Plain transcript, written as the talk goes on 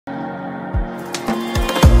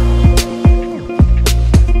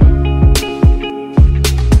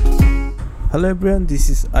Hello everyone, this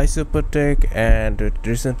is iSuperTech and it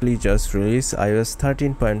recently just released iOS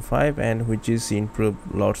 13.5 and which is improved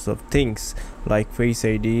lots of things like Face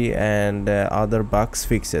ID and other bugs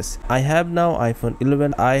fixes. I have now iPhone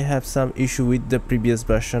 11. I have some issue with the previous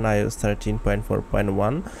version iOS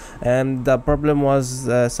 13.4.1 and the problem was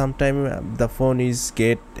sometime the phone is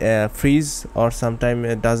get freeze or sometime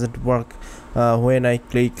it doesn't work when I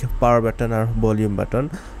click power button or volume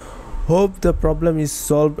button. Hope the problem is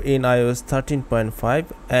solved in iOS 13.5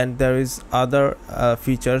 and there is other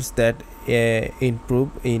features that improve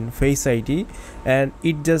in Face ID and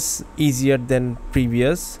it just easier than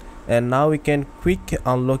previous, and now we can quick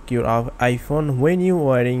unlock your iPhone when you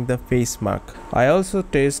wearing the face mask. I also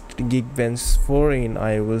test Geekbench 4 in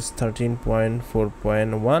iOS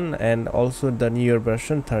 13.4.1 and also the newer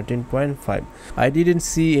version 13.5. I didn't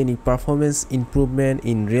see any performance improvement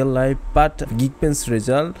in real life, but Geekbench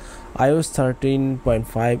result iOS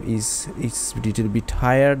 13.5 is little bit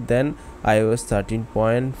higher than iOS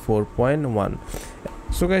 13.4.1.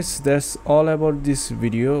 So guys, that's all about this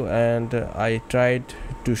video, and I tried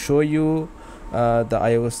to show you the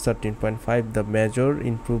iOS 13.5 the major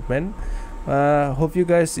improvement. Hope you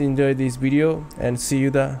guys enjoy this video and see you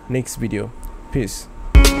the next video. Peace.